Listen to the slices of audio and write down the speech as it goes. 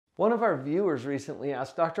One of our viewers recently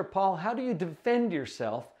asked, Dr. Paul, how do you defend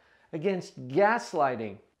yourself against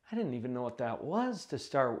gaslighting? I didn't even know what that was to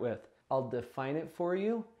start with. I'll define it for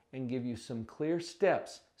you and give you some clear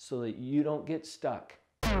steps so that you don't get stuck.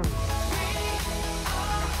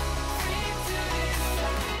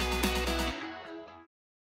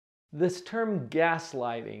 This term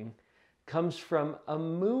gaslighting comes from a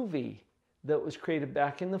movie that was created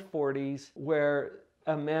back in the 40s where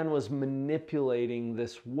a man was manipulating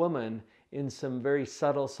this woman in some very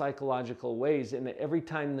subtle psychological ways, and every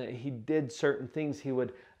time that he did certain things he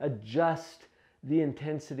would adjust the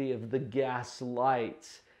intensity of the gas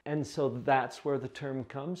lights. And so that's where the term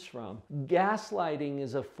comes from. Gaslighting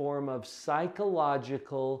is a form of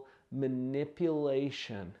psychological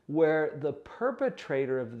manipulation where the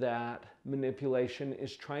perpetrator of that manipulation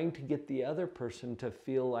is trying to get the other person to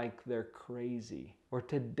feel like they're crazy or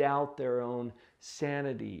to doubt their own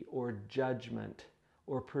sanity or judgment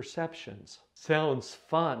or perceptions. Sounds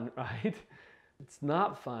fun, right? It's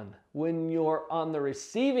not fun. When you're on the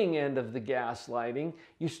receiving end of the gaslighting,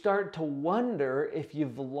 you start to wonder if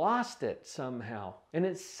you've lost it somehow. And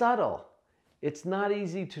it's subtle. It's not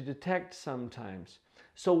easy to detect sometimes.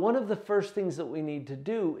 So one of the first things that we need to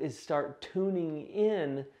do is start tuning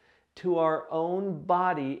in to our own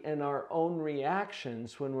body and our own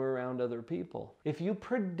reactions when we're around other people. If you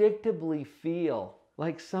predictably feel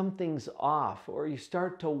like something's off, or you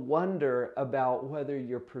start to wonder about whether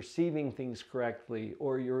you're perceiving things correctly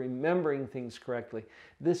or you're remembering things correctly,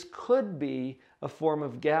 this could be a form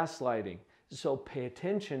of gaslighting. So pay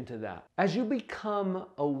attention to that. As you become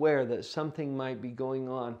aware that something might be going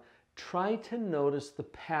on, try to notice the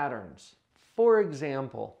patterns. For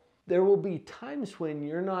example, there will be times when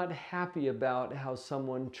you're not happy about how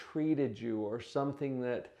someone treated you or something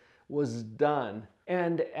that was done.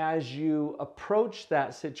 And as you approach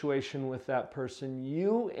that situation with that person,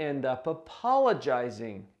 you end up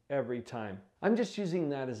apologizing every time. I'm just using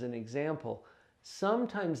that as an example.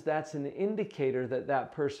 Sometimes that's an indicator that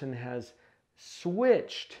that person has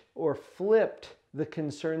switched or flipped the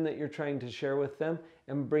concern that you're trying to share with them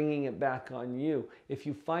and bringing it back on you. If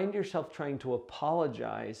you find yourself trying to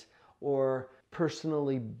apologize or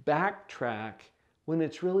personally backtrack when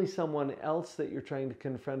it's really someone else that you're trying to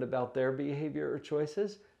confront about their behavior or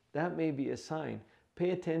choices, that may be a sign. Pay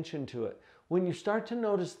attention to it. When you start to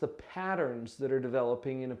notice the patterns that are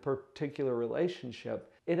developing in a particular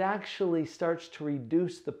relationship, it actually starts to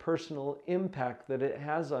reduce the personal impact that it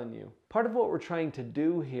has on you. Part of what we're trying to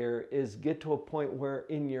do here is get to a point where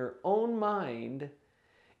in your own mind,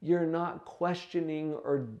 you're not questioning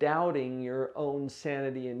or doubting your own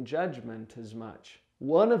sanity and judgment as much.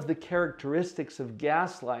 One of the characteristics of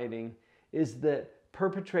gaslighting is that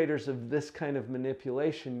perpetrators of this kind of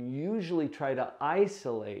manipulation usually try to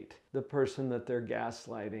isolate the person that they're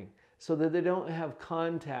gaslighting so that they don't have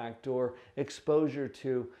contact or exposure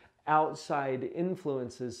to outside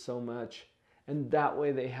influences so much, and that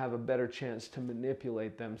way they have a better chance to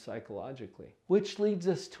manipulate them psychologically. Which leads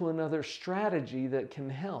us to another strategy that can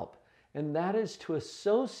help, and that is to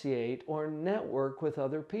associate or network with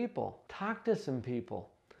other people. Talk to some people.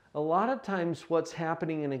 A lot of times what's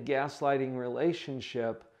happening in a gaslighting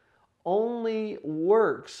relationship only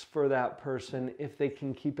works for that person if they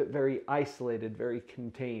can keep it very isolated, very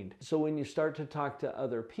contained. So when you start to talk to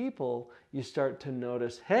other people, you start to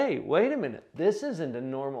notice, hey, wait a minute, this isn't a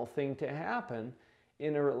normal thing to happen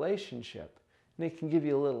in a relationship. And it can give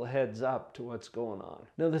you a little heads up to what's going on.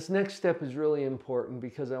 Now this next step is really important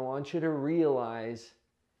because I want you to realize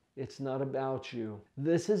it's not about you.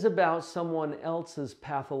 This is about someone else's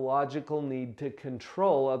pathological need to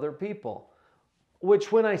control other people.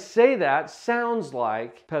 Which when I say that sounds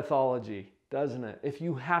like pathology, doesn't it? If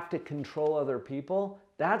you have to control other people,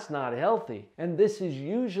 that's not healthy. And this is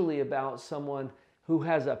usually about someone who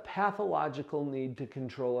has a pathological need to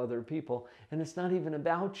control other people, and it's not even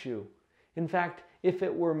about you. In fact, if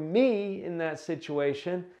it were me in that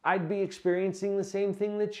situation, I'd be experiencing the same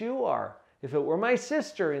thing that you are. If it were my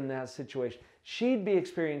sister in that situation, she'd be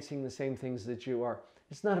experiencing the same things that you are.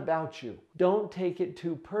 It's not about you. Don't take it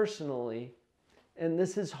too personally. And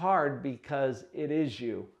this is hard because it is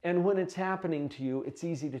you. And when it's happening to you, it's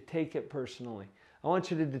easy to take it personally. I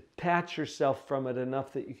want you to detach yourself from it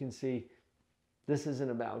enough that you can see this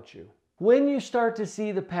isn't about you. When you start to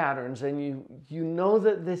see the patterns and you know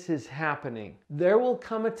that this is happening, there will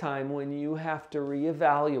come a time when you have to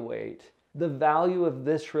reevaluate the value of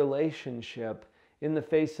this relationship in the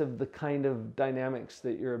face of the kind of dynamics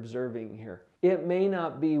that you're observing here. It may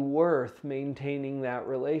not be worth maintaining that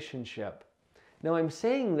relationship. Now, I'm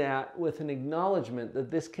saying that with an acknowledgement that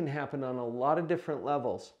this can happen on a lot of different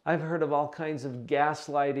levels. I've heard of all kinds of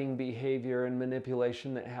gaslighting behavior and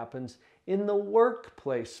manipulation that happens in the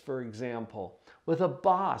workplace, for example, with a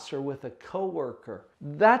boss or with a coworker.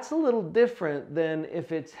 That's a little different than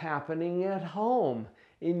if it's happening at home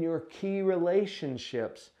in your key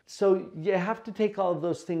relationships. So you have to take all of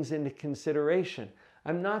those things into consideration.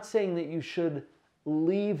 I'm not saying that you should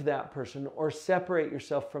leave that person or separate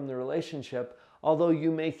yourself from the relationship, although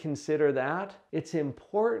you may consider that. It's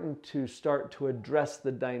important to start to address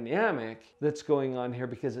the dynamic that's going on here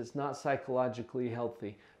because it's not psychologically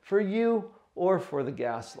healthy for you or for the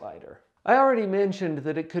gaslighter. I already mentioned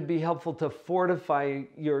that it could be helpful to fortify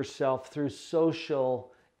yourself through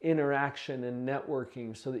social interaction and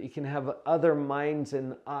networking so that you can have other minds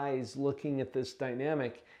and eyes looking at this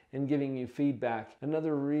dynamic and giving you feedback.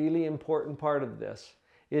 Another really important part of this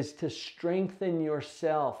is to strengthen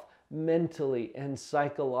yourself mentally and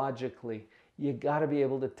psychologically. You got to be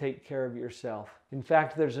able to take care of yourself. In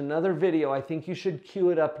fact, there's another video, I think you should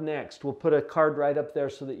cue it up next. We'll put a card right up there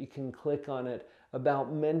so that you can click on it,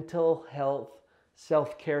 about mental health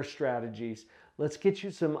self-care strategies. Let's get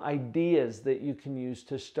you some ideas that you can use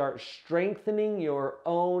to start strengthening your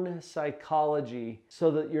own psychology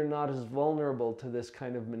so that you're not as vulnerable to this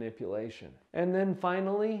kind of manipulation. And then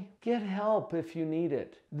finally, get help if you need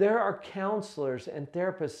it. There are counselors and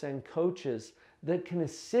therapists and coaches that can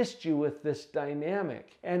assist you with this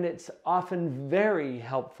dynamic. And it's often very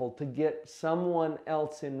helpful to get someone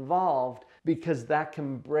else involved because that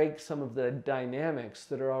can break some of the dynamics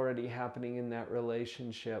that are already happening in that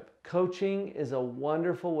relationship. Coaching is a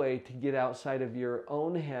wonderful way to get outside of your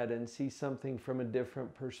own head and see something from a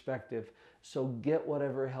different perspective. So get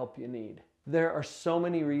whatever help you need. There are so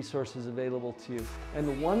many resources available to you,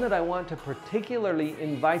 and one that I want to particularly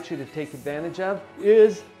invite you to take advantage of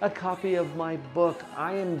is a copy of my book.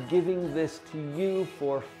 I am giving this to you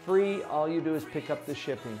for free. All you do is pick up the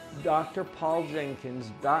shipping.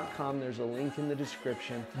 drpauljenkins.com. There's a link in the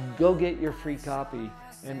description. Go get your free copy,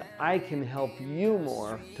 and I can help you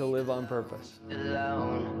more to live on purpose.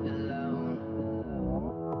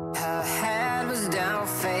 Her head was down,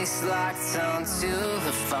 face locked onto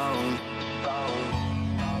the phone.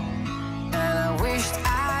 And I wished